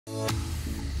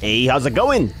Hey, how's it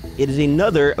going? It is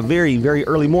another very, very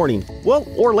early morning. Well,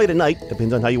 or late at night,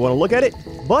 depends on how you want to look at it.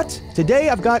 But today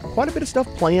I've got quite a bit of stuff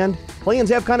planned.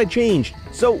 Plans have kind of changed.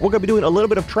 So we're going to be doing a little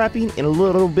bit of trapping and a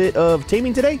little bit of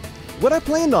taming today. What I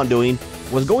planned on doing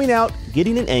was going out,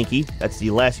 getting an Anki, that's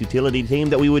the last utility tame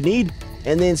that we would need,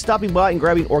 and then stopping by and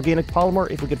grabbing organic polymer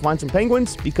if we could find some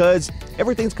penguins, because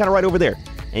everything's kind of right over there.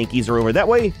 Ankis are over that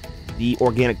way. The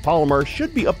organic polymer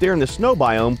should be up there in the snow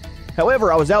biome.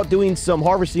 However, I was out doing some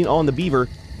harvesting on the beaver,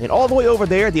 and all the way over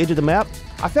there at the edge of the map,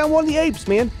 I found one of the apes,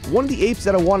 man. One of the apes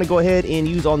that I want to go ahead and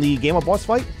use on the Gamma boss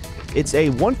fight. It's a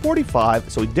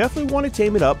 145, so we definitely want to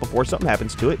tame it up before something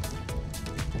happens to it.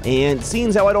 And seeing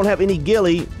as how I don't have any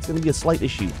ghillie, it's going to be a slight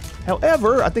issue.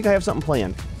 However, I think I have something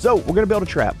planned. So, we're going to build a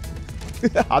trap.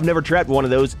 I've never trapped one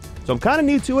of those, so I'm kind of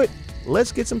new to it.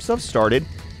 Let's get some stuff started.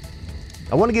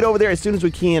 I want to get over there as soon as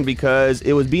we can because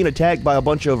it was being attacked by a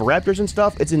bunch of raptors and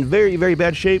stuff. It's in very, very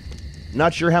bad shape.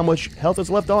 Not sure how much health is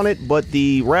left on it, but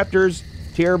the raptors,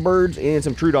 terror birds, and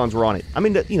some Troodons were on it. I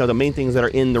mean, the main things that are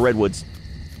in the Redwoods.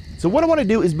 So what I want to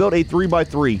do is build a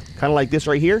 3x3, kind of like this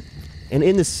right here. And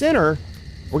in the center,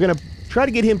 we're going to try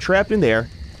to get him trapped in there.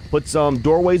 Put some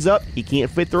doorways up. He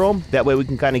can't fit through them. That way we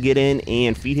can kind of get in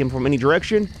and feed him from any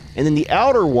direction. And then the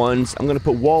outer ones, I'm going to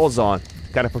put walls on.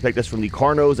 Kind of protect us from the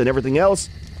carnos and everything else.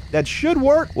 That should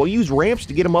work. We'll use ramps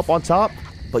to get them up on top.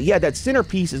 But yeah, that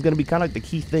centerpiece is going to be kind of like the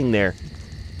key thing there.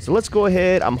 So let's go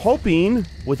ahead. I'm hoping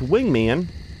with Wingman,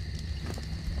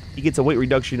 he gets a weight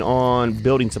reduction on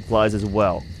building supplies as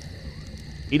well.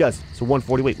 He does. So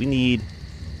 140 weight. We need...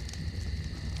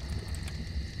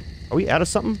 Are we out of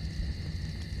something?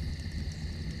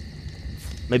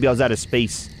 Maybe I was out of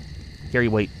space. Carry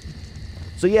weight.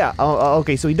 So yeah,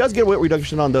 okay, so he does get a weight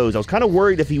reduction on those. I was kind of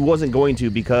worried if he wasn't going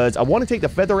to because I want to take the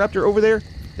Feather Raptor over there.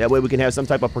 That way we can have some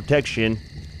type of protection.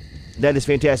 That is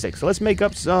fantastic. So let's make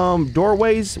up some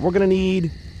doorways. We're going to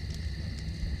need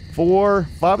 5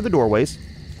 of the doorways.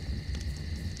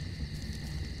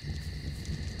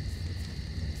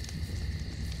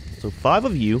 So 5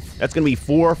 of you. That's going to be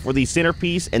 4 for the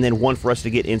centerpiece and then 1 for us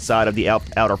to get inside of the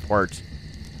outer part.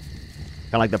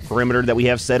 Kind of like the perimeter that we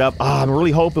have set up. I'm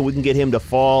really hoping we can get him to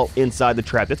fall inside the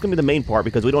trap. That's going to be the main part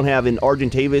because we don't have an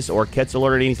Argentavis or Quetzal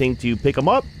or anything to pick him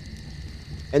up.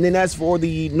 And then as for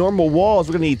the normal walls,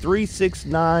 we're going to need 3, 6,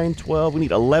 9, 12. We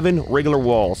need 11 regular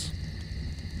walls.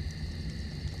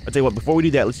 I'll tell you what, before we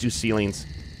do that, let's do ceilings.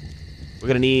 We're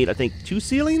going to need, I think, 2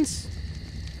 ceilings.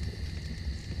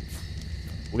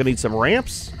 We're going to need some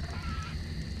ramps.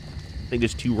 I think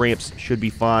just 2 ramps should be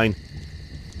fine.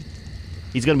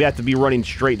 He's going to have to be running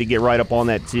straight to get right up on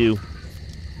that, too.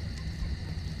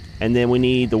 And then we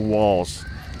need the walls.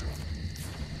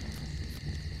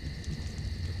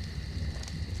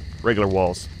 Regular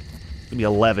walls. It's going to be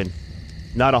 11.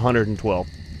 Not 112.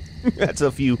 That's a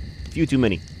few too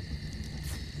many.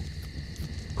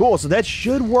 Cool, so that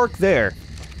should work there.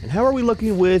 And how are we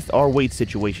looking with our weight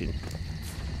situation?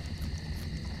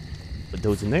 Put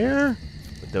those in there.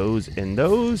 Put those in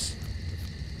those.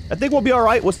 I think we'll be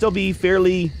alright. We'll still be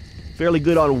fairly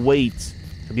good on weight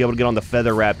to be able to get on the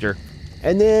Feather Raptor.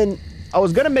 And then I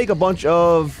was going to make a bunch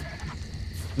of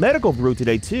medical brew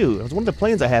today too. That was one of the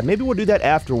plans I had. Maybe we'll do that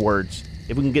afterwards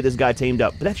if we can get this guy tamed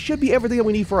up. But that should be everything that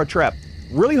we need for our trap.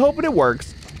 Really hoping it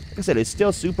works. Like I said, it's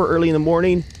still super early in the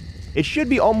morning. It should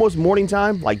be almost morning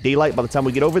time, like daylight by the time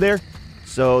we get over there.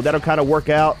 So that'll kind of work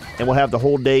out and we'll have the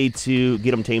whole day to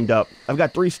get them tamed up. I've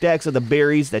got 3 stacks of the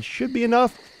berries. That should be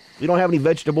enough. We don't have any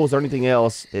vegetables or anything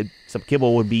else. Some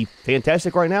kibble would be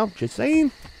fantastic right now. Just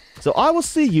saying. So I will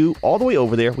see you all the way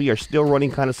over there. We are still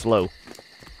running kind of slow.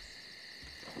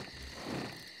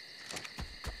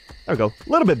 There we go. A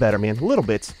little bit better, man. A little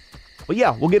bit. But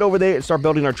yeah, we'll get over there and start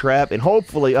building our trap. And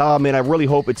hopefully, oh man, I really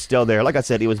hope it's still there. Like I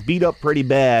said, it was beat up pretty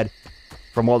bad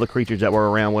from all the creatures that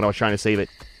were around when I was trying to save it.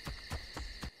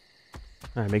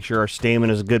 All right, make sure our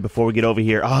stamina is good before we get over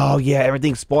here. Oh yeah,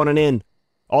 everything's spawning in.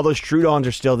 All those Troodons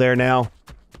are still there now.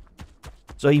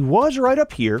 So he was right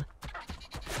up here.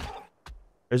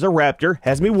 There's a raptor.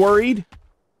 Has me worried.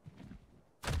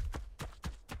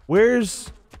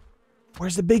 Where's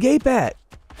the big ape at?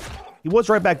 He was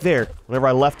right back there whenever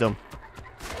I left him.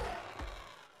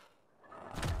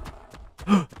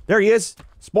 There he is.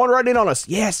 Spawned right in on us.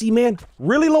 Yeah, see, man.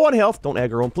 Really low on health. Don't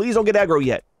aggro him. Please don't get aggro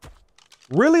yet.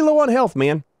 Really low on health,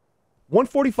 man.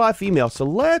 145 female. So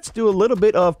let's do a little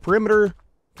bit of perimeter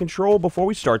control before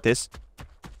we start this.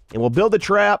 And we'll build the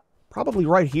trap probably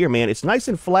right here, man. It's nice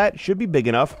and flat. Should be big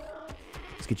enough.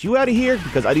 Let's get you out of here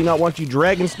because I do not want you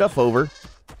dragging stuff over.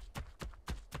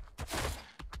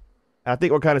 I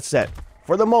think we're kind of set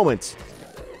for the moment.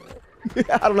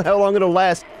 I don't know how long it'll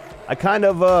last. I kind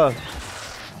of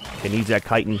Okay, needs that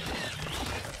chitin.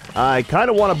 I kind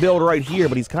of want to build right here,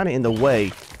 but he's kind of in the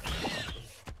way.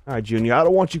 Alright, Junior, I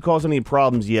don't want you causing any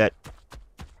problems yet.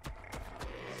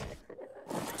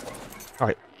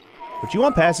 Alright, put you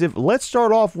on passive. Let's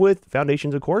start off with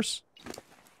foundations, of course.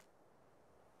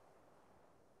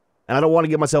 And I don't want to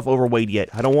get myself overweight yet.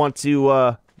 I don't want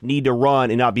to need to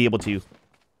run and not be able to.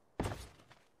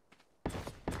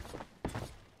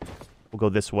 We'll go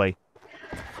this way.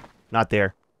 Not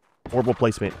there. Horrible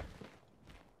placement.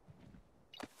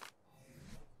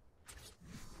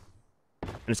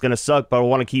 And it's going to suck, but I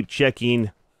want to keep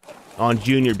checking on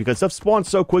Junior because stuff spawns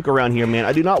so quick around here, man.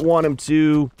 I do not want him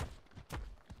to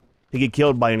get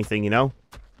killed by anything, you know?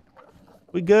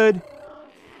 We good?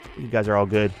 You guys are all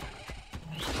good.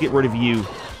 Get rid of you.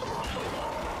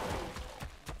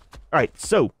 Alright,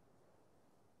 so.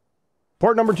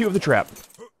 Part number 2 of the trap.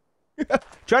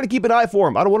 Try to keep an eye for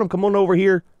him. I don't want him coming over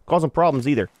here causing problems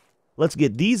either. Let's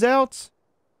get these out.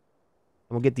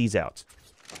 And we'll get these out.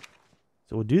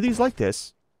 So we'll do these like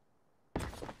this.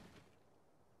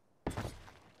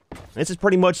 This is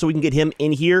pretty much so we can get him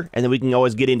in here, and then we can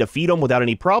always get in to feed him without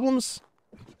any problems.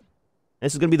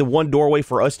 This is going to be the one doorway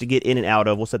for us to get in and out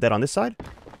of. We'll set that on this side.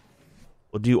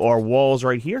 We'll do our walls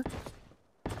right here.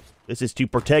 This is to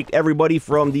protect everybody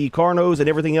from the Carnos and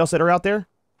everything else that are out there.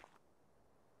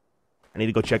 I need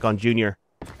to go check on Junior.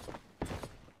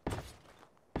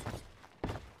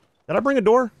 Did I bring a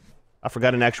door? I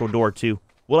forgot an actual door, too.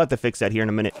 We'll have to fix that here in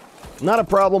a minute. Not a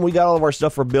problem. We got all of our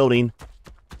stuff for building.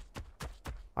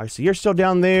 All right, so you're still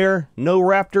down there. No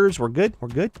raptors. We're good. We're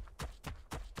good.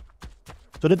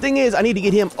 So the thing is, I need to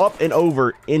get him up and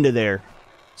over into there.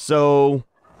 So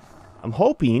I'm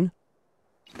hoping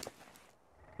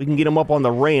we can get him up on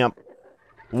the ramp,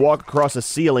 walk across the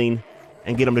ceiling,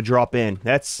 and get him to drop in.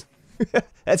 That's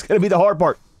that's going to be the hard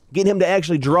part. Getting him to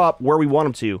actually drop where we want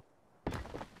him to.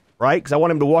 Right? Because I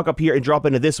want him to walk up here and drop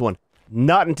into this one.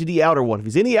 Not into the outer one. If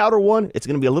he's in the outer one, it's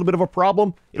going to be a little bit of a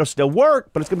problem. It'll still work,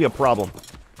 but it's going to be a problem.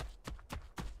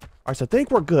 Alright, so I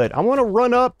think we're good. I want to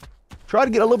run up, try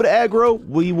to get a little bit of aggro.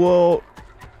 We will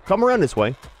come around this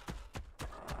way.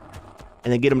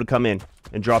 And then get him to come in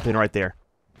and drop in right there.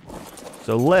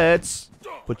 So let's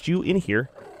put you in here.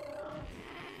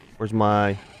 Where's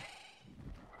my...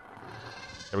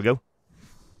 There we go.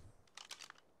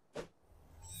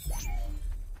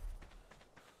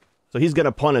 So he's going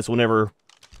to punt us whenever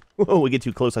we get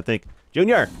too close, I think.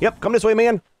 Junior, yep, come this way,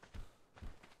 man.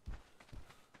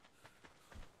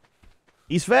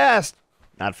 He's fast.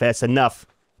 Not fast enough.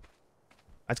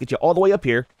 Let's get you all the way up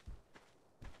here.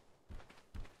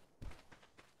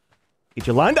 Get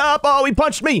you lined up. Oh, he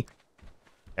punched me.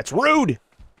 That's rude.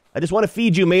 I just want to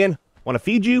feed you, man. Want to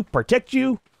feed you, protect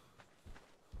you,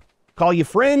 call you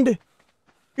friend.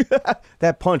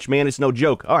 That punch, man, it's no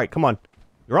joke. All right, come on.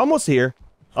 You're almost here.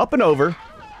 Up and over.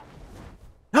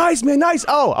 Nice, man, nice.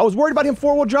 Oh, I was worried about him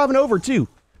four-wheel driving over, too.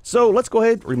 So let's go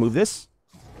ahead, remove this.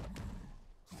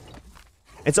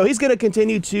 And so he's going to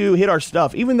continue to hit our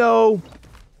stuff, even though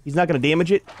he's not going to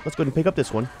damage it. Let's go ahead and pick up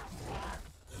this one.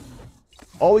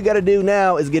 All we got to do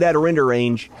now is get out of render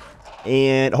range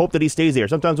and hope that he stays there.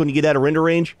 Sometimes when you get out of render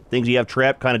range, things you have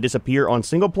trapped kind of disappear on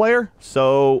single player.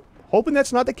 So hoping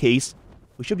that's not the case.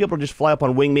 We should be able to just fly up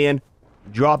on Wingman,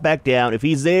 drop back down. If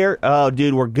he's there, oh,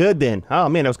 dude, we're good then. Oh,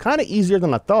 man, it was kind of easier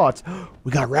than I thought.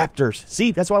 We got raptors.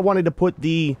 See, that's why I wanted to put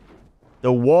the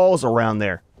walls around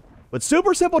there. But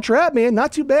super simple trap, man.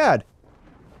 Not too bad.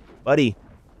 Buddy.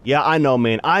 Yeah, I know,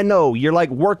 man. I know. You're, like,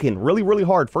 working really, really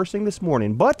hard first thing this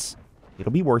morning. But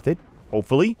it'll be worth it,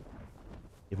 hopefully,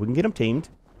 if we can get him tamed.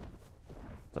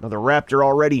 Another raptor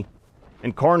already.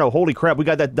 And Carno, holy crap, we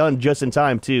got that done just in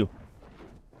time, too.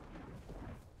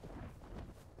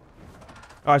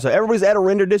 Alright, so everybody's at a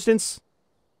render distance.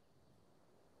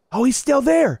 Oh, he's still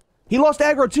there. He lost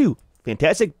aggro, too.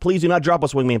 Fantastic. Please do not drop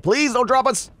us, Wingman. Please don't drop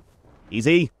us.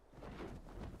 Easy.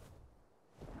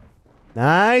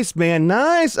 Nice, man.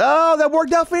 Nice. Oh, that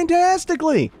worked out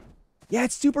fantastically. Yeah,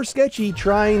 it's super sketchy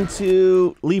trying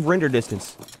to leave render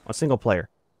distance on single player.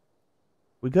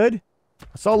 We good?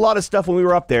 I saw a lot of stuff when we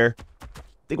were up there. I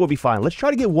think we'll be fine. Let's try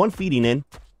to get one feeding in.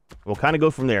 We'll kind of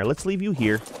go from there. Let's leave you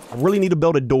here. I really need to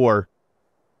build a door.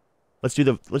 Let's do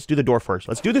the door first.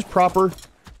 Let's do this proper so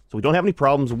we don't have any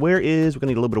problems. We're gonna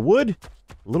need a little bit of wood,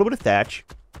 a little bit of thatch,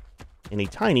 and a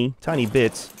tiny, tiny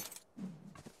bit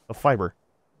of fiber.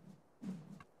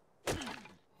 Do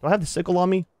I have the sickle on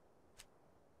me?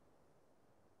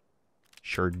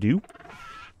 Sure do.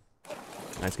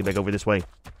 Let's get back over this way.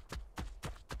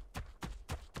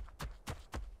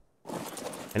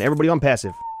 And everybody on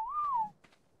passive.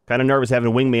 Kind of nervous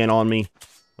having a Wingman on me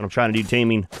when I'm trying to do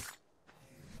taming.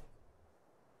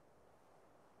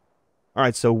 All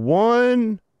right, so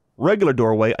one regular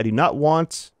doorway. I do not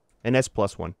want an S+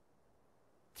 one.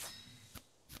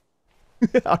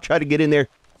 I'll try to get in there,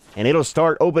 and it'll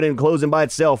start opening and closing by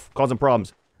itself, causing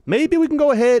problems. Maybe we can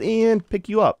go ahead and pick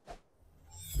you up.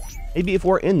 Maybe if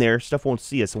we're in there, stuff won't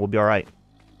see us, and we'll be all right.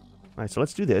 All right, so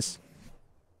let's do this.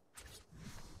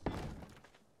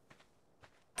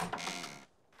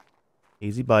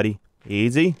 Easy, buddy.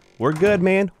 Easy. We're good,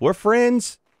 man. We're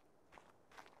friends.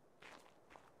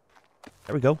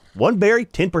 There we go. One berry,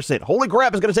 10%. Holy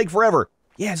crap, it's going to take forever.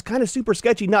 Yeah, it's kind of super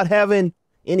sketchy not having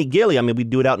any ghillie. I mean, we'd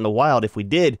do it out in the wild if we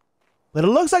did. But it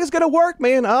looks like it's going to work,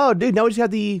 man. Oh, dude, now we just have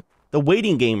the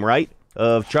waiting game, right?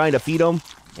 Of trying to feed him.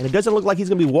 And it doesn't look like he's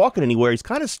going to be walking anywhere. He's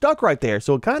kind of stuck right there.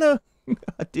 So it kind of...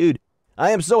 Dude, I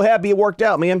am so happy it worked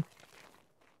out, man.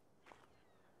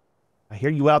 I hear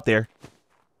you out there.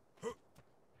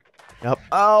 Yep.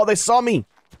 Oh, they saw me.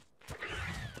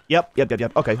 Yep.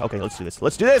 Okay, let's do this.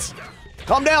 Let's do this.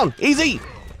 Calm down. Easy.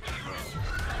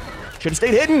 Should have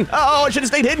stayed hidden. Oh, I should have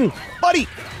stayed hidden. Buddy.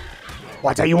 Well,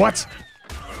 I tell you what.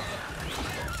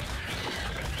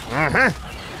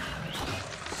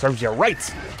 Serves you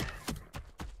right.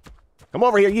 Come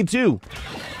over here, you two.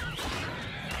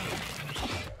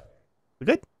 We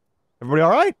good? Everybody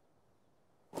all right?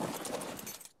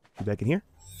 Get back in here.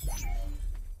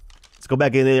 Let's go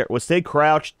back in there. We'll stay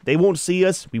crouched. They won't see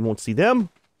us. We won't see them.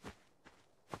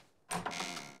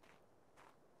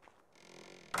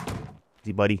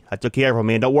 Easy, buddy. I took care of him,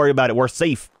 man. Don't worry about it. We're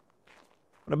safe.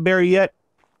 Want to bury yet?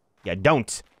 Yeah,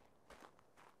 don't.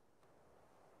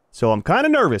 So I'm kind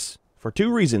of nervous for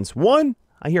two reasons. One,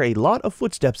 I hear a lot of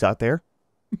footsteps out there.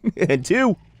 And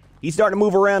two, he's starting to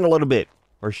move around a little bit.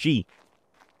 Or she.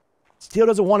 Still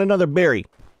doesn't want another berry.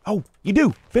 Oh, you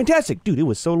do. Fantastic. Dude, it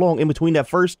was so long in between that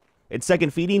first and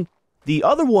second feeding. The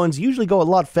other ones usually go a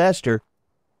lot faster.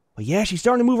 But yeah, she's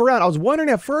starting to move around. I was wondering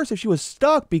at first if she was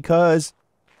stuck because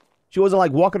she wasn't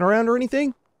like walking around or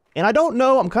anything. And I don't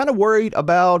know. I'm kind of worried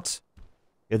about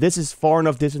if this is far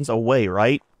enough distance away,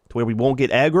 right? To where we won't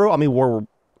get aggro. I mean, we're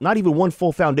not even one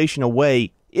full foundation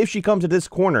away if she comes to this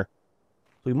corner.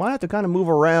 So we might have to kind of move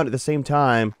around at the same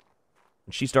time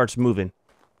when she starts moving.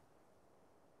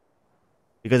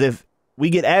 Because if we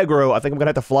get aggro, I think I'm going to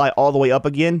have to fly all the way up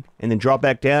again and then drop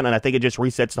back down. And I think it just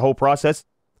resets the whole process.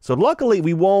 So luckily,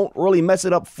 we won't really mess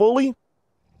it up fully.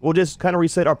 We'll just kind of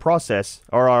reset our process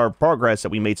or our progress that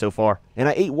we made so far. And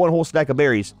I ate one whole stack of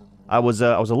berries. I was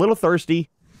a little thirsty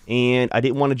and I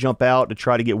didn't want to jump out to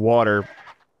try to get water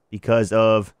because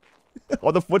of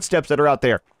all the footsteps that are out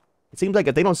there. It seems like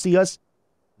if they don't see us,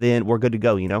 then we're good to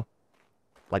go, you know?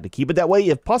 Like to keep it that way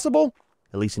if possible,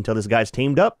 at least until this guy's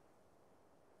tamed up.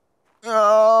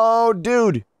 Oh,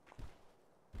 dude.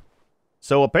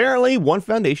 So apparently one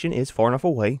foundation is far enough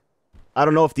away. I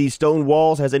don't know if these stone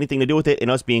walls has anything to do with it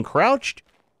and us being crouched.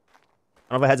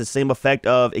 I don't know if it has the same effect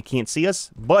of it can't see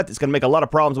us, but it's going to make a lot of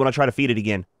problems when I try to feed it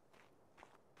again.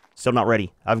 Still not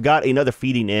ready. I've got another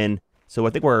feeding in, so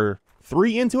I think we're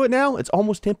 3 into it now. It's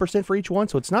almost 10% for each one,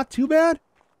 so it's not too bad.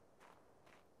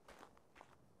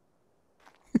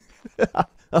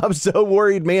 I'm so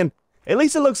worried, man. At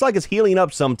least it looks like it's healing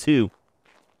up some, too.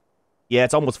 Yeah,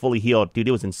 it's almost fully healed. Dude,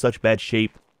 it was in such bad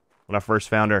shape when I first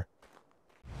found her.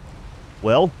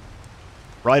 Well,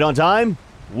 right on time.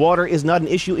 Water is not an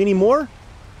issue anymore.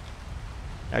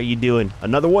 How are you doing?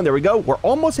 Another one. There we go. We're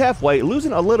almost halfway.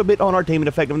 Losing a little bit on our taming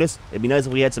effectiveness. It'd be nice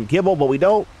if we had some kibble, but we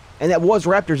don't. And that was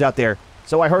raptors out there.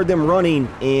 So I heard them running,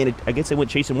 and I guess they went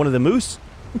chasing one of the moose.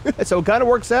 So it kind of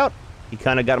works out. He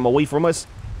kind of got them away from us.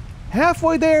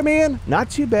 Halfway there, man.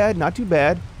 Not too bad. Not too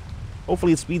bad.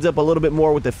 Hopefully it speeds up a little bit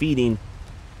more with the feeding.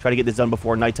 Try to get this done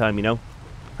before nighttime, you know?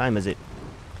 What time is it?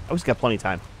 Oh, we've got plenty of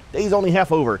time. Day's only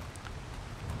half over.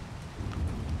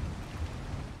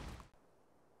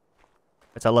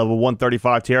 That's a level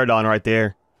 135 pterodon right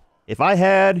there. If I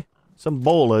had some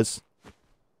bolas,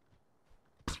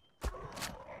 I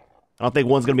don't think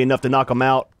one's going to be enough to knock him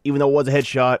out, even though it was a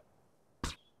headshot.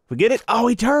 Forget it. Oh,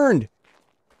 he turned.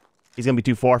 He's going to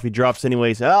be too far if he drops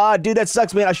anyways. Ah, dude, that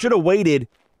sucks, man. I should have waited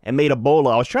and made a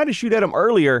bola. I was trying to shoot at him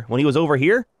earlier when he was over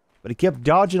here, but he kept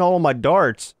dodging all of my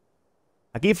darts.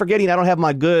 I keep forgetting I don't have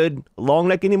my good long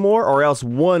neck anymore, or else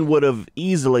one would have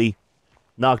easily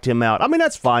knocked him out. I mean,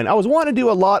 that's fine. I was wanting to do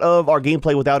a lot of our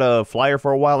gameplay without a flyer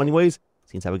for a while anyways.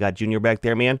 Seems how we got Junior back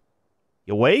there, man.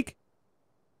 You awake?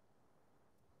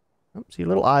 Oh, see your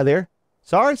little eye there.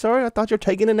 Sorry. I thought you were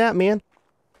taking a nap, man.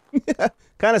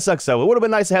 Kind of sucks, though. It would have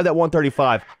been nice to have that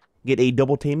 135. Get a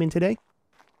double tame in today.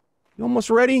 You almost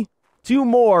ready? 2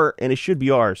 more, and it should be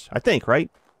ours. I think, right?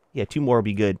 Yeah, 2 more will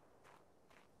be good.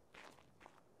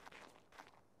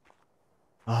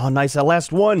 Oh, nice. That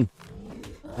last one.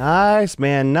 Nice,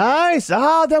 man, nice.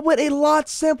 Ah, that went a lot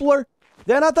simpler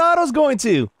than I thought it was going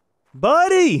to.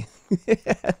 Buddy,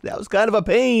 that was kind of a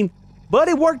pain, but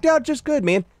it worked out just good,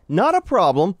 man. Not a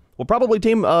problem. We'll probably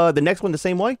tame the next one the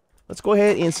same way. Let's go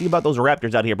ahead and see about those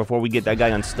raptors out here before we get that guy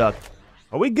unstuck.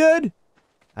 Are we good?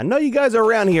 I know you guys are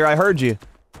around here. I heard you.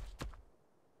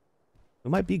 We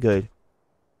might be good.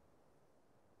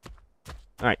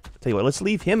 All right, I'll tell you what. Let's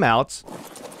leave him out.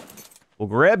 We'll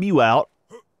grab you out.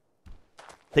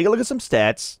 Take a look at some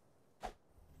stats.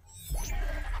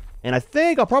 And I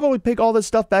think I'll probably pick all this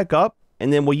stuff back up,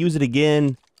 and then we'll use it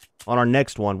again on our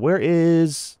next one. Where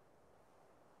is...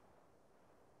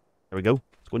 There we go.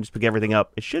 Let's go and just pick everything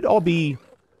up. It should all be...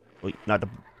 Wait, not...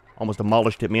 Almost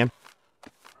demolished it, man.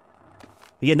 But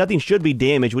yeah, nothing should be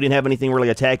damaged. We didn't have anything really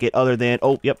attack it other than...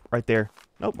 Oh, yep, right there.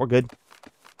 Nope, we're good.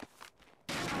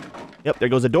 Yep, there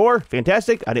goes a door.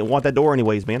 Fantastic. I didn't want that door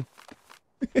anyways, man.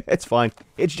 It's fine.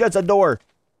 It's just a door.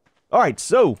 Alright,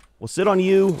 so, we'll sit on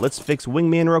you. Let's fix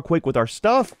Wingman real quick with our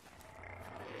stuff.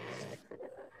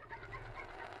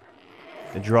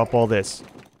 And drop all this.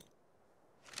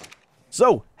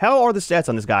 So, how are the stats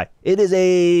on this guy? It is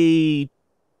a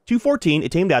 214,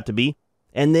 it tamed out to be.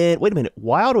 And then, wait a minute,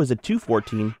 wild was a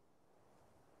 214.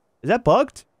 Is that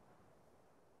bugged?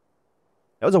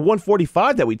 That was a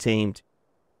 145 that we tamed.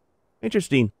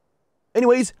 Interesting.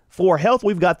 Anyways, for health,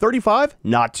 we've got 35,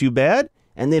 not too bad.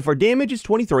 And then for damage, it's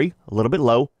 23, a little bit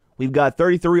low. We've got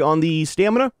 33 on the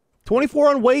stamina, 24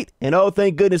 on weight, and oh,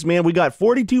 thank goodness, man, we got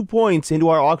 42 points into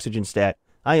our oxygen stat.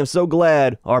 I am so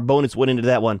glad our bonus went into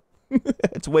that one.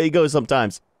 That's the way it goes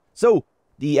sometimes. So,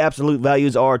 the absolute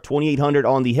values are 2,800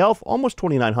 on the health, almost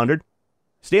 2,900.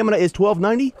 Stamina is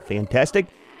 1,290, fantastic.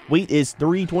 Weight is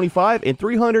 325, and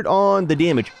 300 on the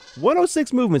damage.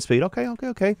 106 movement speed,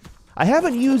 okay. I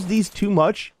haven't used these too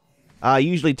much. I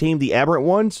usually tame the aberrant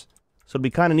ones, so it'd be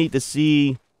kind of neat to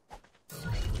see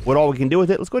what all we can do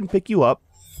with it. Let's go ahead and pick you up.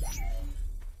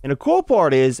 And the cool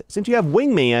part is, since you have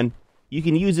Wingman, you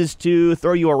can use this to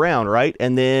throw you around, right?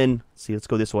 And then, let's see, let's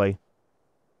go this way.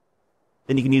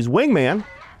 Then you can use Wingman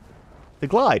to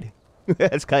glide.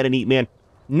 That's kind of neat, man.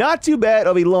 Not too bad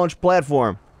of a launch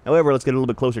platform. However, let's get a little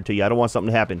bit closer to you. I don't want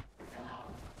something to happen.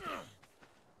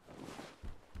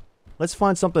 Let's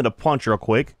find something to punch real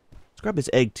quick. Let's grab this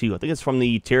egg, too. I think it's from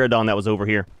the pterodon that was over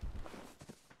here.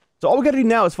 So all we gotta do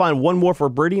now is find one more for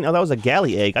breeding. Oh, that was a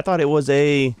galley egg. I thought it was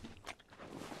an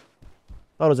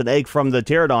egg from the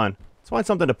pterodon. Let's find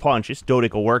something to punch. This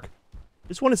Dodic will work.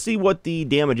 Just want to see what the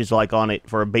damage is like on it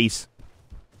for a base.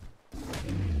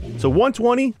 So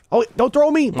 120. Oh, don't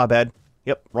throw me. My bad.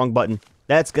 Yep, wrong button.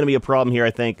 That's going to be a problem here, I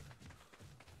think.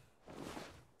 I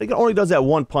think it only does that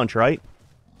one punch, right?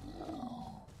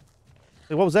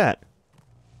 Hey, what was that?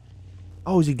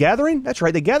 Oh, is he gathering? That's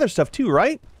right, they gather stuff too,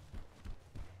 right?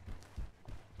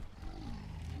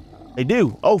 They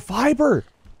do. Oh, fiber.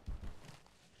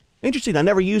 Interesting, I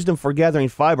never used them for gathering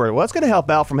fiber. Well, that's going to help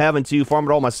out from having to farm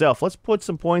it all myself. Let's put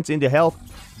some points into health.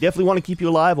 Definitely want to keep you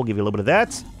alive. We'll give you a little bit of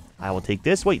that. I will take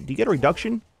this. Wait, do you get a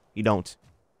reduction? You don't.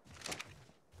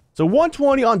 So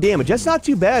 120 on damage. That's not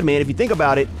too bad, man, if you think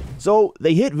about it. So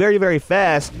they hit very, very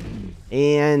fast.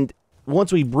 And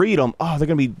once we breed them, oh, they're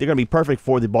gonna be perfect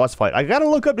for the boss fight. I gotta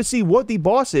look up to see what the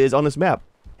boss is on this map.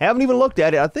 Haven't even looked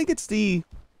at it. I think it's the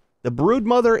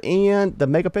Broodmother and the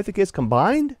Megapithecus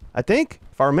combined, I think,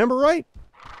 if I remember right.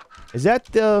 Is that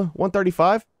the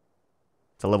 135?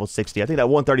 It's a level 60. I think that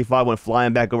 135 went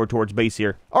flying back over towards base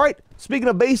here. All right, speaking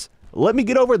of base, let me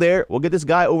get over there. We'll get this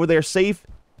guy over there safe.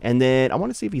 And then I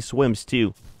want to see if he swims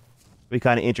too. It'll be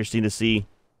kind of interesting to see.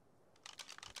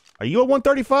 Are you a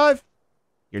 135?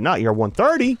 You're not. You're a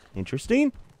 130.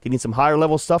 Interesting. Getting some higher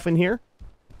level stuff in here.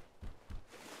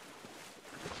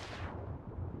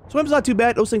 Swim's not too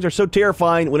bad. Those things are so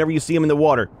terrifying whenever you see them in the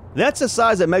water. That's the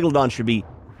size that Megalodon should be.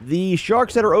 The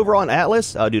sharks that are over on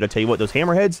Atlas, dude, I tell you what, those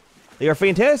hammerheads, they are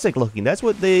fantastic looking. That's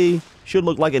what they should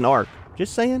look like in ARK.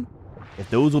 Just saying. If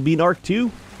those will be in ARK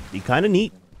too, be kind of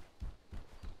neat.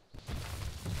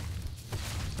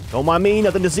 Don't mind me,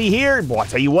 nothing to see here. Boy, I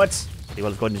tell you what. Let's go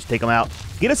ahead and just take them out.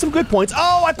 Get us some good points.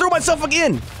 Oh, I threw myself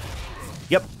again.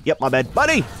 Yep, my bad.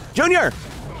 Buddy, Junior.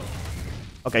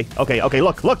 Okay,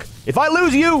 look. If I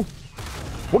lose you,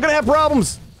 we're gonna have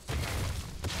problems.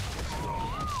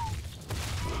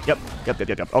 Yep.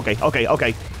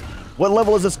 Okay. What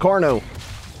level is this Carno?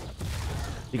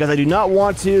 Because I do not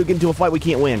want to get into a fight we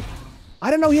can't win. I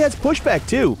don't know, he has pushback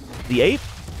too. The 8?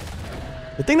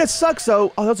 The thing that sucks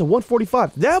though, oh, that's a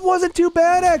 145. That wasn't too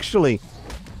bad actually.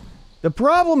 The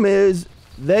problem is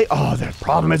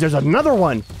there's another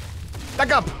one.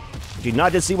 Back up. Did you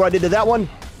not just see what I did to that one?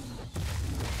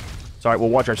 It's all right, we'll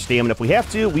watch our stamina. If we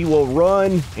have to, we will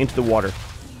run into the water.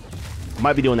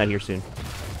 Might be doing that here soon.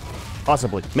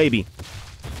 Possibly. Maybe.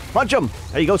 Punch him!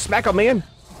 There you go, smack him, man!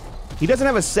 He doesn't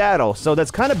have a saddle, so that's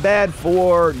kind of bad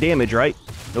for damage, right?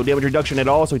 No damage reduction at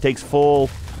all, so he takes full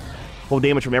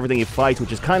damage from everything he fights,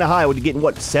 which is kind of high. We're getting,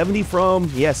 what, 70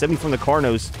 from? Yeah, 70 from the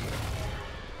Carnos.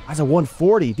 That's a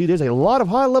 140. Dude, there's a lot of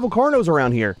high-level Carnos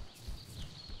around here.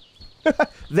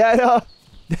 That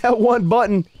one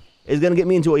button is going to get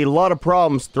me into a lot of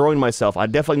problems throwing myself. I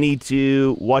definitely need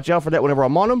to watch out for that whenever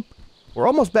I'm on them. We're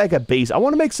almost back at base. I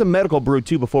want to make some medical brew,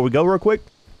 too, before we go real quick.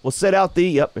 We'll set out the...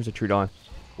 Yep, there's a Trudon.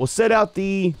 We'll set out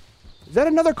the... Is that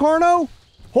another Carno?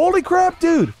 Holy crap,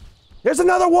 dude! There's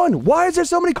another one! Why is there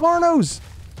so many Carnos?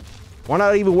 We're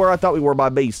not even where I thought we were by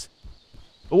base.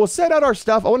 But we'll set out our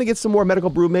stuff. I want to get some more medical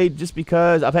brew made just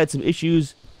because I've had some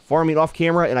issues farming off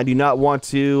camera, and I do not want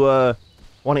to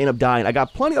end up dying. I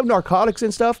got plenty of narcotics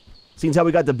and stuff. Seeing how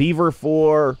we got the beaver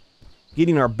for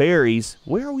getting our berries.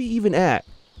 Where are we even at?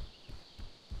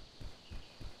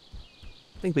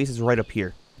 I think base is right up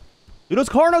here. Dude, those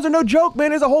Carnos are no joke,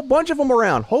 man. There's a whole bunch of them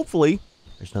around. Hopefully,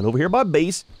 there's none over here by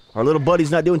base. Our little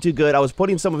buddy's not doing too good. I was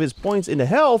putting some of his points into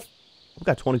health. We've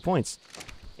got 20 points.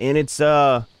 And it's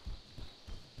kind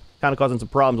of causing some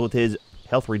problems with his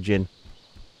health regen.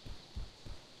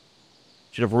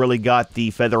 Should have really got the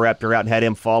Feather Raptor out and had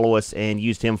him follow us and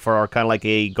used him for our kind of like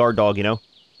a guard dog, you know?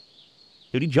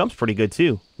 Dude, he jumps pretty good,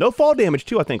 too. No fall damage,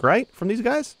 too, I think, right? From these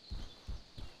guys?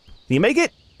 Can you make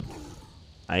it?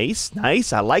 Nice,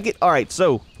 nice. I like it. All right,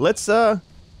 so let's put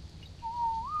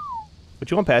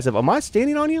you on passive. Am I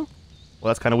standing on you? Well,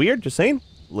 that's kind of weird. Just saying.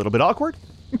 A little bit awkward.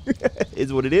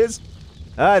 Is what it is.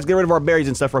 Let's get rid of our berries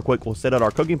and stuff real quick. We'll set out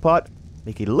our cooking pot.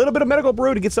 Make a little bit of medical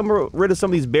brew to get rid of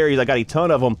some of these berries. I got a ton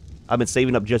of them. I've been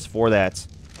saving up just for that.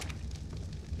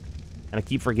 And I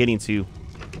keep forgetting to.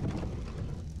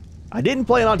 I didn't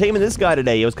plan on taming this guy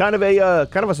today. It was kind of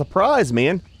a surprise,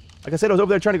 man. Like I said, I was over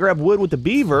there trying to grab wood with the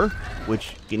beaver,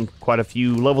 which getting quite a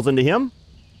few levels into him.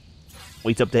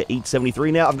 Weight's up to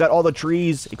 873 now. I've got all the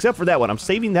trees, except for that one. I'm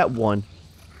saving that one,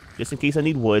 just in case I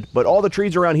need wood. But all the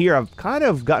trees around here, I've kind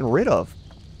of gotten rid of.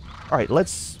 All right,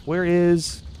 where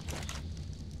is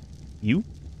you?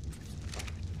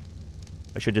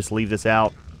 I should just leave this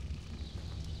out.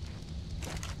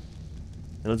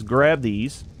 And let's grab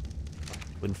these.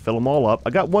 And fill them all up. I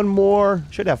got one more.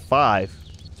 Should have 5.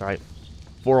 It's all right.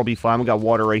 4 will be fine. We got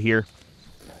water right here.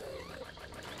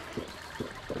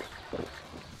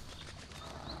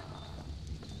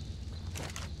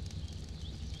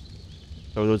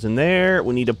 Throw those in there.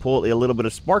 We need to pull a little bit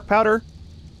of spark powder.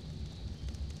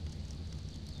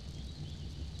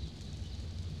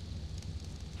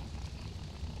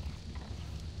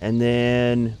 And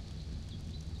then...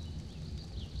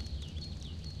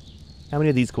 how many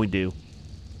of these can we do?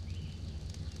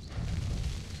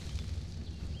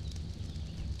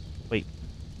 Wait.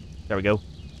 There we go.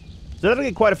 So that'll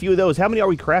get quite a few of those. How many are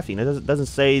we crafting? It doesn't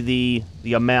say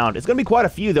the amount. It's going to be quite a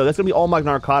few, though. That's going to be all my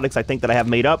narcotics, I think, that I have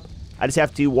made up. I just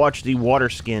have to watch the water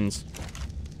skins.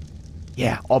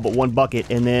 Yeah, all but 1 bucket.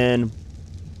 And then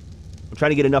I'm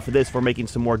trying to get enough of this for making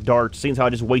some more darts. Seeing how I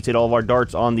just wasted all of our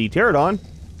darts on the pterodon.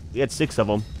 We had 6 of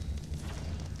them.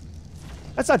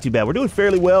 That's not too bad. We're doing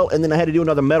fairly well. And then I had to do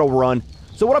another metal run.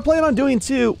 So what I plan on doing,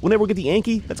 too, whenever we get the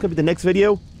Anki, that's going to be the next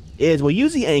video, is we'll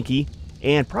use the Anki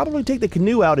and probably take the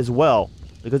canoe out as well.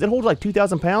 Because it holds like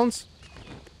 2,000 pounds.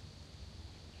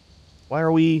 Why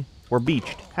are we're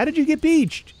beached? How did you get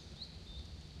beached?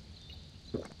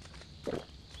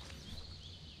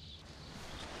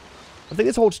 I think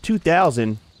this holds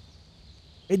 2,000.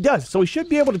 It does. So we should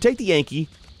be able to take the Anki,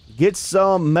 get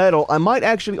some metal. I might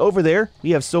actually over there,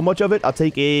 we have so much of it, I'll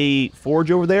take a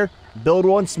forge over there, build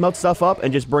one, smelt stuff up,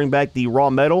 and just bring back the raw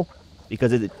metal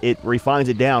because it refines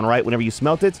it down, right, whenever you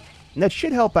smelt it. And that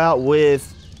should help out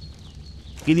with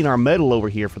getting our metal over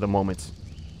here for the moment.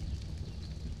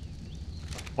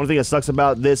 One thing that sucks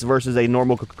about this versus a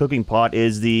normal cooking pot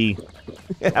is the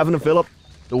having to fill up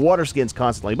the water skins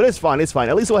constantly. But it's fine, it's fine.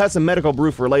 At least we'll have some medical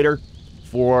brew for later.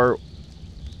 For...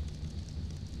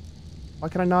 why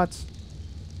can I not...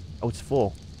 oh, it's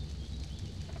full.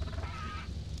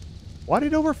 Why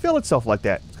did it overfill itself like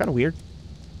that? It's kind of weird.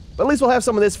 But at least we'll have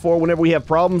some of this for whenever we have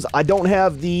problems. I don't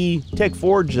have the tech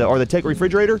forge or the tech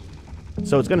refrigerator.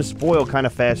 So it's going to spoil kind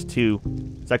of fast too.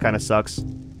 So that kind of sucks.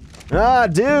 Ah,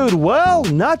 dude. Well,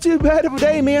 not too bad of a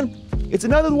day, man. It's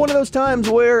another one of those times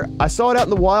where I saw it out in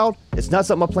the wild. It's not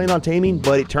something I planned on taming,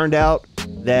 but it turned out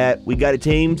that we got it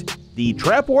tamed. The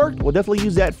trap worked. We'll definitely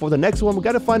use that for the next one. We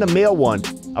got to find a male one.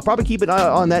 I'll probably keep an eye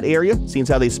on that area, seeing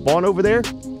how they spawn over there,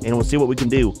 and we'll see what we can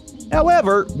do.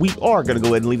 However, we are going to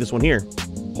go ahead and leave this one here.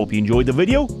 Hope you enjoyed the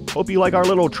video. Hope you like our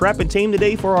little trap and tame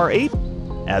today for our ape.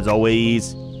 As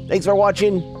always, thanks for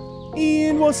watching,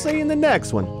 and we'll see you in the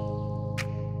next one.